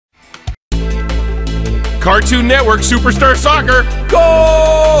Cartoon Network Superstar Soccer.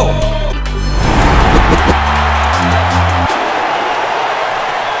 Goal!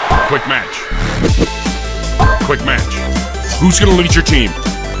 Quick match. Quick match. Who's gonna lead your team?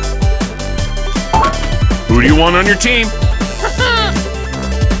 Who do you want on your team?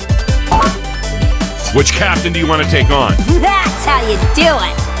 Which captain do you want to take on? That's how you do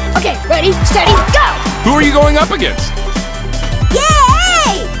it. Okay, ready, steady, go! Who are you going up against?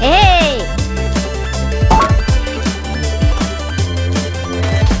 Yay! Hey!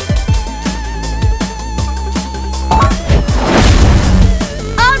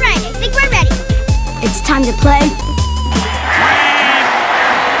 All right, I think we're ready. It's time to play.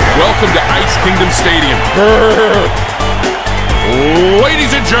 Welcome to Ice Kingdom Stadium.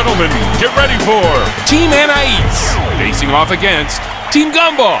 Ladies and gentlemen, get ready for Team Anais facing off against Team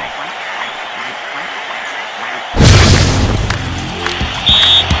Gumball.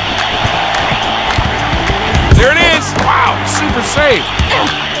 There it is! Wow, super safe.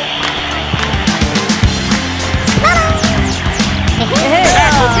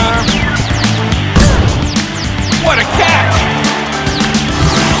 Tackle beat. What a catch!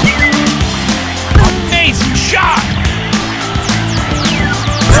 Amazing shot!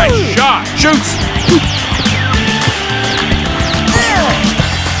 Nice shot! Shoots!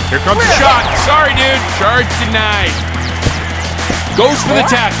 Here comes the shot. Sorry, dude. Charge denied. Goes for the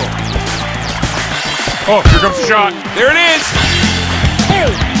tackle. Oh, here comes the shot. There it is.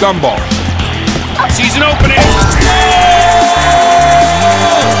 Gumball. Sees an opening.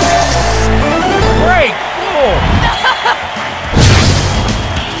 Great goal.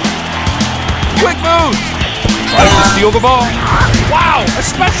 Quick move. Tries to steal the ball. Wow, a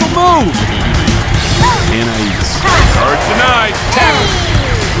special move. Anais. Charge denied. Tackle.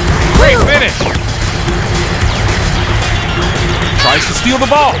 Great finish. Tries to steal the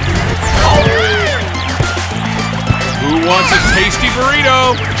ball. Who wants a tasty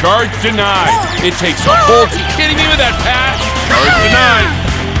burrito? Charge denied. It takes a hold. Are you kidding me with that pass? Charge denied.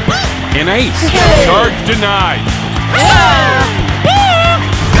 Anais. Charge denied.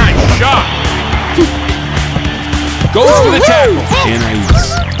 Nice shot. Goes for the tackle. Anais.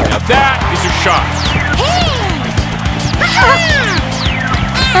 Now that is a shot.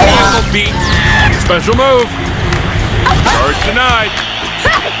 Tackle beat. Special move. Charge denied.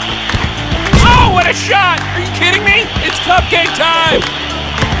 Oh, what a shot! Are you kidding me? It's cupcake time!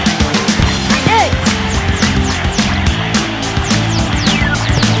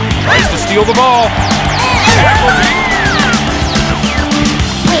 Tries to steal the ball. Tackle beat.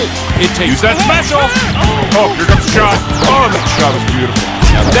 It takes that special. Oh, here comes the shot. Oh, that shot was beautiful.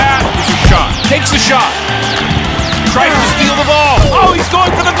 Now that is a shot. Takes the shot. Tries to steal the ball. Oh, he's going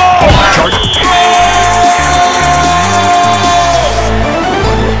for the goal. Charge.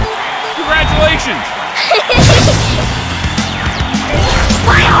 Congratulations.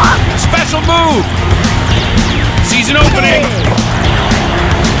 Special move. Sees an opening.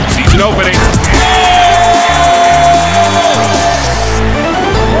 Sees an opening.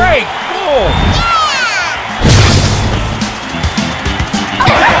 Great goal.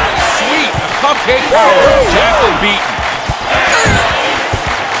 Sweet. A cupcake goal. Tackle beaten.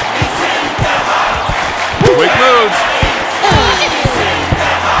 Quick moves.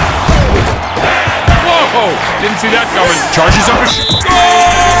 Whoa! Didn't see that coming. Charges up a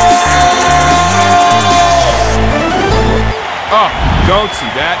Oh, don't see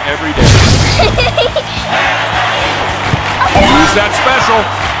that every day. Use that special.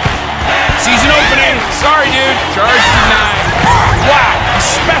 Sees an opening. Sorry, dude. Charge denied. Wow, a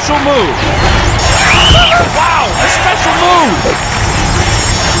special move. Wow, a special move.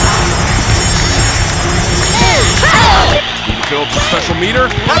 Need to fill up the special meter.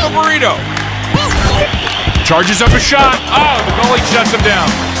 Have a burrito. Charges up a shot. Oh, the goalie shuts him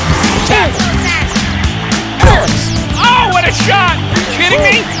down. Oh, what a shot! Are you kidding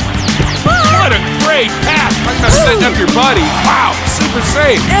me? What a great pass. Talking about setting up your buddy. Wow, super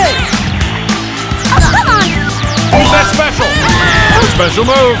safe. Come on. Who's that special? Special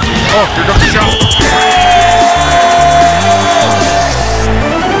move. Oh, here comes the shot.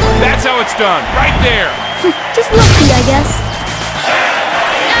 That's how it's done. Right there. Just lucky, I guess.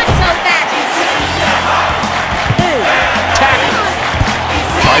 Not so fast. Tackle.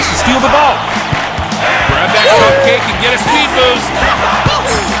 Tries to steal the ball. Grab that cupcake and get a speed boost.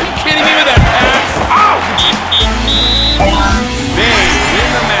 Are you kidding me with that pass? Oh! They win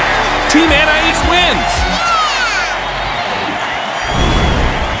the match. Team Anais wins.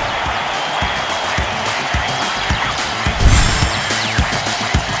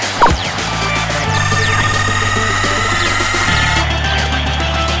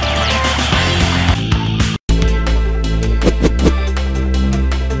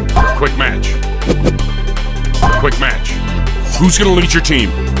 Who's gonna lead your team?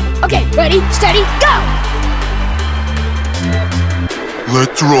 Okay, ready, steady, go!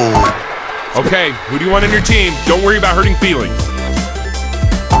 Let's roll. Okay, who do you want on your team? Don't worry about hurting feelings.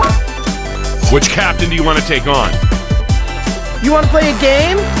 Which captain do you want to take on? You want to play a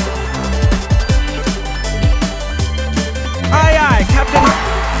game? Aye, aye, Captain.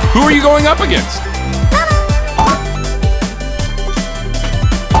 Who are you going up against?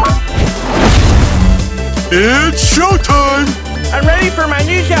 It's showtime! I'm ready for my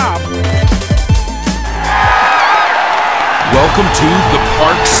new job. Welcome to the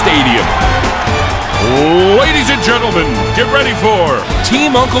Park Stadium. Ladies and gentlemen, get ready for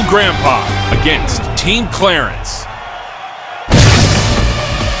Team Uncle Grandpa against Team Clarence.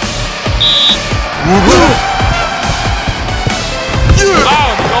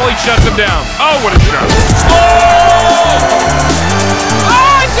 Oh, the goalie shuts him down. Oh, what a shot.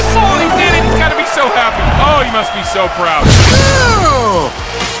 Oh, it's a goal. He did it. He's got to be so happy. Oh, he must be so proud.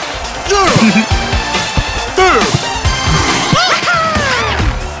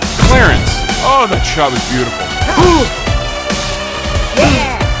 Clarence. Oh, that shot was beautiful.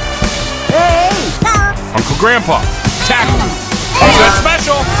 Uncle Grandpa. Tackle. Is that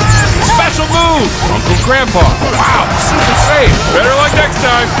special? Special move. Uncle Grandpa. Wow, super save. Better luck next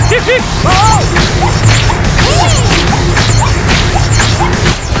time.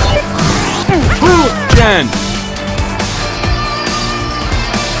 Jen.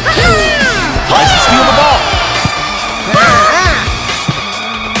 Tries to steal the ball.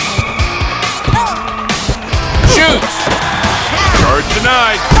 Shoots. Charge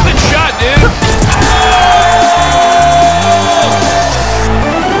denied. Good shot, dude.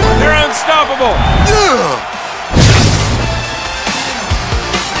 They're unstoppable.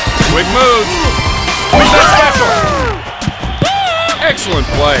 Quick move. Who's that special? Excellent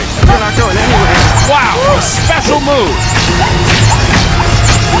play. You're not going anywhere. Wow, a special move.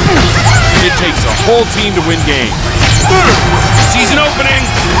 It takes a whole team to win games. Season opening.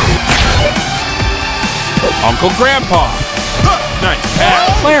 Uncle Grandpa. Nice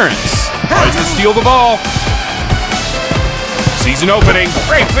pass. Clarence tries to steal the ball. Season opening.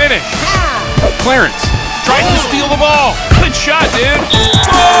 Great finish. Clarence tries to steal the ball. Good shot, dude.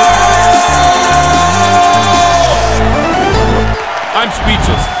 I'm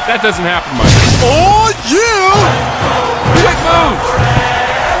speechless. That doesn't happen much. Oh, yeah! Quick move.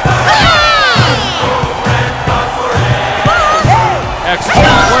 Excellent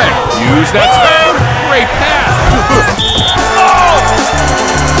play. Use that spin. Great pass. Oh!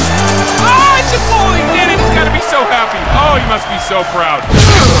 Oh, it's a goal. He did it. He's got to be so happy. Oh, he must be so proud.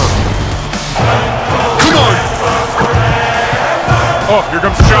 Come on! Oh, here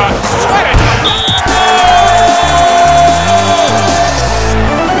comes the shot. Sweat it.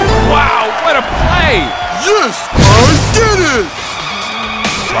 Wow, what a play. Yes, I did it!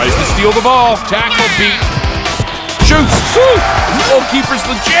 Tries to steal the ball. Tackle beat. Shoots. Woo! Goalkeeper's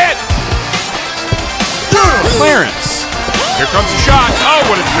legit. Clarence. Here comes the shot. Oh,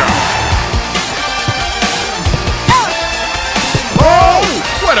 what a shot. Oh,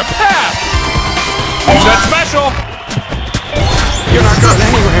 what a pass. Use that special. You're not going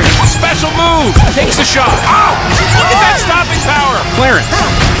anywhere. Special move. Takes the shot. Oh, look at that stopping power. Clarence.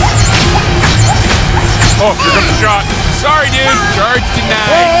 Oh, here comes the shot. Sorry, dude. Charge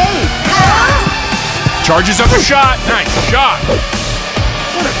denied. Charges up a shot. Nice shot.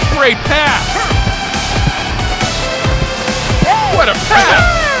 What a great pass. What a pass.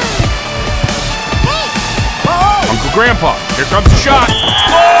 Uncle Grandpa. Here comes the shot.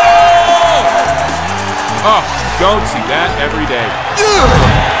 Oh! Oh, don't see that every day.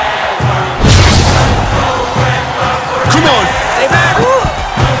 Come on! Stay back.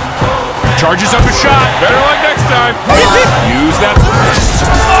 Charges up a shot. Better luck next time. Use that.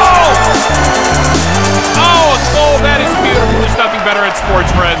 Oh! Oh, a goal. That is beautiful. There's nothing better at sports,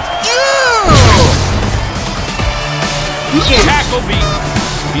 friends. Tackle beat.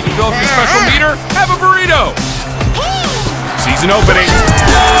 Need to fill up your special meter? Have a burrito. Season opening.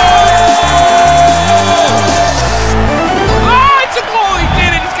 Oh, it's a goal. He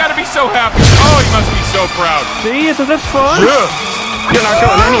did it. He's got to be so happy. Oh, he must be so proud. See, isn't this fun? Yeah! You're not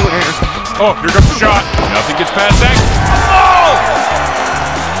going anywhere. Oh, here comes the shot. Nothing gets past that. Oh!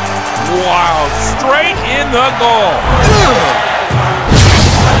 Wow, straight in the goal.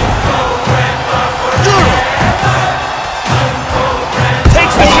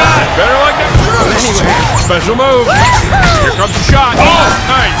 Takes the shot. Better luck next time. Special move. Here comes the shot. Oh,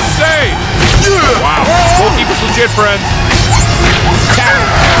 nice save. Wow, goalkeeper's legit, friends.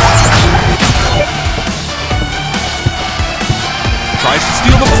 Tries to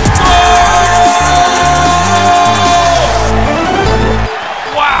steal the ball. Oh!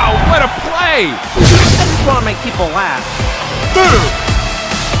 play. I just want to make people laugh. There.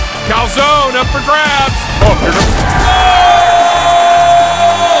 Calzone up for grabs. Oh, here comes. Oh!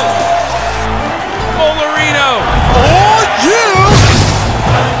 Molarino. Oh, yeah.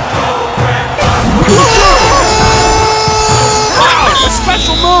 Wow, a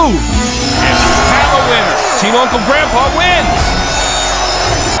special move. And we have a winner. Team Uncle Grandpa wins.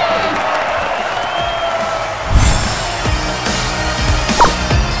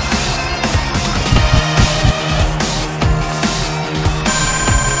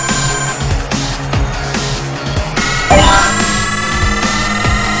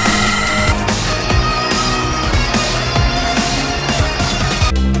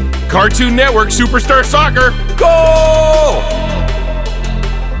 Cartoon Network Superstar Soccer, goal!